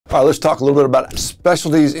All right, let's talk a little bit about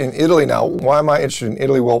specialties in Italy now. Why am I interested in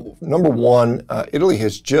Italy? Well, number one, Italy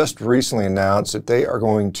has just recently announced that they are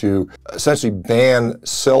going to essentially ban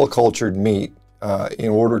cell-cultured meat in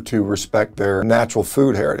order to respect their natural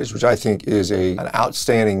food heritage, which I think is an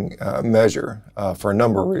outstanding measure for a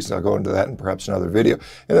number of reasons. I'll go into that in perhaps another video.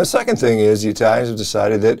 And the second thing is the Italians have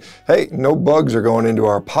decided that, hey, no bugs are going into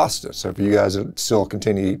our pasta. So if you guys still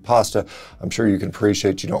continue to eat pasta, I'm sure you can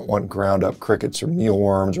appreciate you don't want ground up crickets or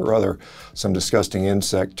mealworms or some disgusting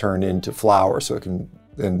insect turned into flour so it can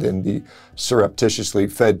then be surreptitiously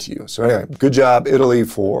fed to you. So anyway, good job Italy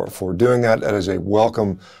for doing that. That is a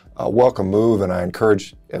welcome move, and I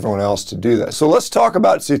encourage everyone else to do that. So let's talk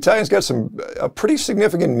about, the Italians got a pretty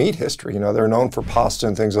significant meat history. You know, they're known for pasta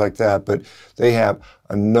and things like that, but they have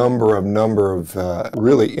a number of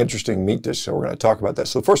really interesting meat dishes. So we're going to talk about that.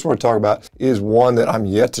 So the first one we're going to talk about is one that I'm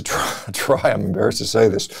yet to try. I'm embarrassed to say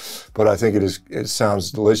this, but I think it sounds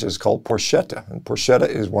delicious. It's called porchetta. And porchetta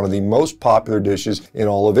is one of the most popular dishes in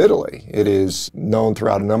all of Italy. It is known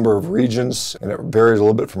throughout a number of regions, and it varies a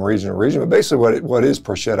little bit from region to region. But basically what is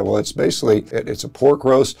porchetta? Well, it's a pork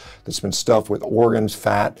roast that's been stuffed with organs,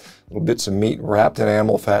 fat, little bits of meat wrapped in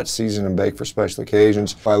animal fat, seasoned and baked for special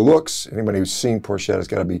occasions. By looks, anybody who's seen porchetta has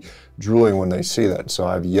got to be drooling when they see that. So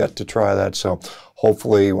I've yet to try that. So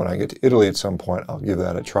hopefully when I get to Italy at some point, I'll give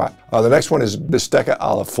that a try. The next one is bistecca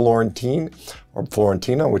alla Florentine, or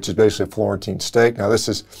Florentina, which is basically a Florentine steak. Now this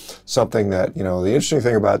is something that, you know, the interesting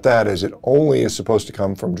thing about that is it only is supposed to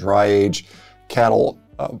come from dry-aged cattle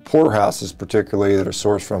porterhouses, particularly that are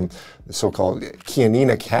sourced from the so-called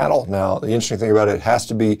Chianina cattle. Now, the interesting thing about it has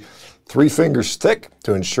to be 3 fingers thick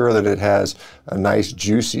to ensure that it has a nice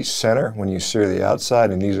juicy center when you sear the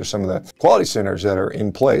outside, and these are some of the quality centers that are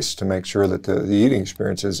in place to make sure that the eating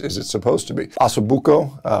experience is it's supposed to be.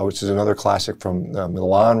 Ossobuco, which is another classic from the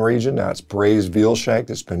Milan region. Now it's braised veal shank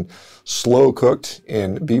that's been slow cooked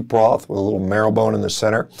in beef broth with a little marrow bone in the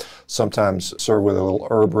center, sometimes served with a little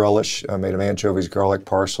herb relish made of anchovies, garlic,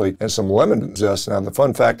 parsley, and some lemon zest. Now the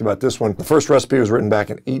fun fact about this one, the first recipe was written back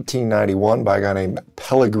in 1891 by a guy named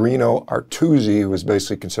Pellegrino Artusi, who was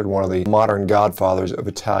basically considered one of the modern godfathers of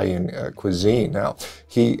Italian cuisine. Now,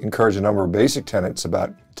 he encouraged a number of basic tenets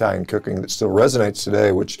about Italian cooking that still resonates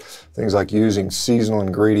today, which things like using seasonal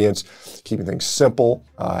ingredients, keeping things simple,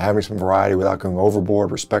 having some variety without going overboard,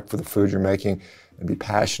 respect for the food you're making, and be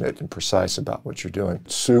passionate and precise about what you're doing.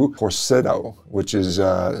 Su porcetto, which is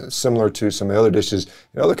similar to some of the other dishes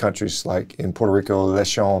in other countries, like in Puerto Rico,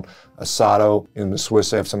 lechon asado. In the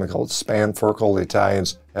Swiss, they have something called spanferkel. The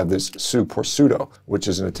Italians have this su prosciutto, which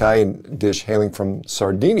is an Italian dish hailing from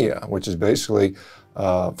Sardinia, which is basically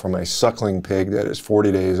from a suckling pig that is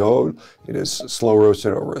 40 days old. It is slow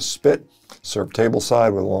roasted over a spit, served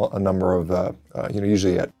tableside with a number of,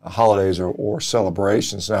 usually at holidays or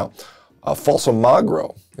celebrations. Now, falso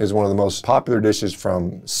magro is one of the most popular dishes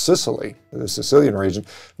from Sicily, the Sicilian region.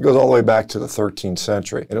 It goes all the way back to the 13th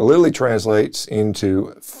century. And it literally translates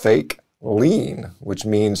into fake lean, which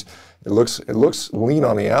means it looks lean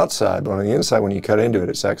on the outside, but on the inside, when you cut into it,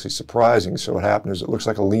 it's actually surprising. So what happened is it looks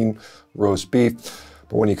like a lean roast beef,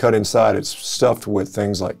 but when you cut inside, it's stuffed with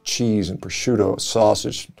things like cheese and prosciutto,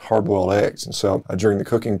 sausage, hard-boiled eggs. And so during the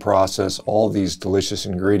cooking process, all these delicious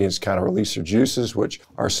ingredients kind of release their juices, which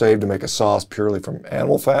are saved to make a sauce purely from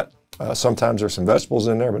animal fat. Sometimes there's some vegetables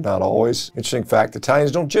in there, but not always. Interesting fact,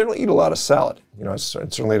 Italians don't generally eat a lot of salad. You know,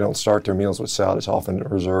 certainly don't start their meals with salad. It's often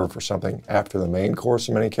reserved for something after the main course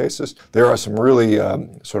in many cases. There are some really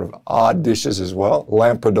sort of odd dishes as well.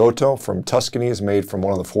 Lampredotto from Tuscany is made from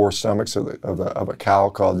one of the 4 stomachs of a cow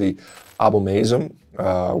called the abomasum,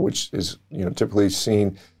 which is typically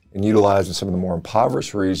seen and utilized in some of the more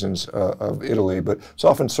impoverished regions of Italy, but it's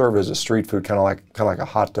often served as a street food, kind of like a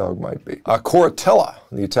hot dog might be. Corratella,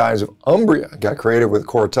 the Italians of Umbria got creative with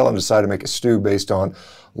corratella and decided to make a stew based on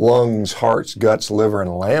lungs, hearts, guts, liver,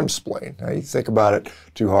 and lamb spleen. Now, you think about it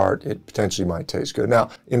too hard, it potentially might taste good. Now,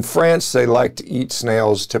 in France, they like to eat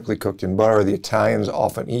snails typically cooked in butter. The Italians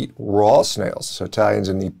often eat raw snails. So Italians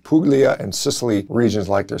in the Puglia and Sicily regions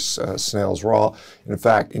like their snails raw. In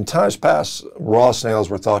fact, in times past, raw snails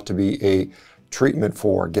were thought to be a treatment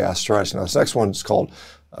for gastritis. Now, this next one is called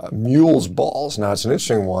mule's balls. Now, it's an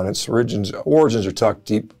interesting one. Its origins are tucked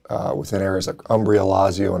deep within areas like Umbria,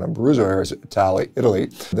 Lazio, and Abruzzo areas of Italy.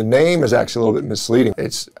 The name is actually a little bit misleading.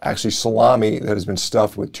 It's actually salami that has been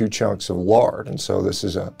stuffed with 2 chunks of lard, and so this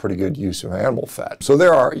is a pretty good use of animal fat. So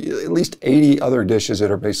there are at least 80 other dishes that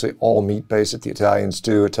are basically all meat-based that the Italians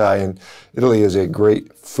do. Italy is a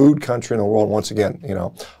great food country in the world. Once again,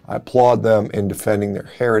 I applaud them in defending their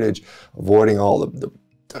heritage, avoiding all the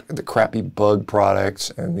crappy bug products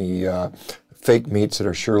and the fake meats that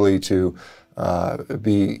are surely to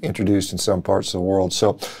be introduced in some parts of the world.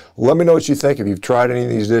 So let me know what you think. If you've tried any of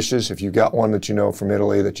these dishes, if you've got one that you know from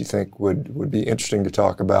Italy that you think would be interesting to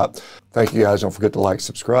talk about. Thank you guys. Don't forget to like,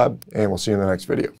 subscribe, and we'll see you in the next video.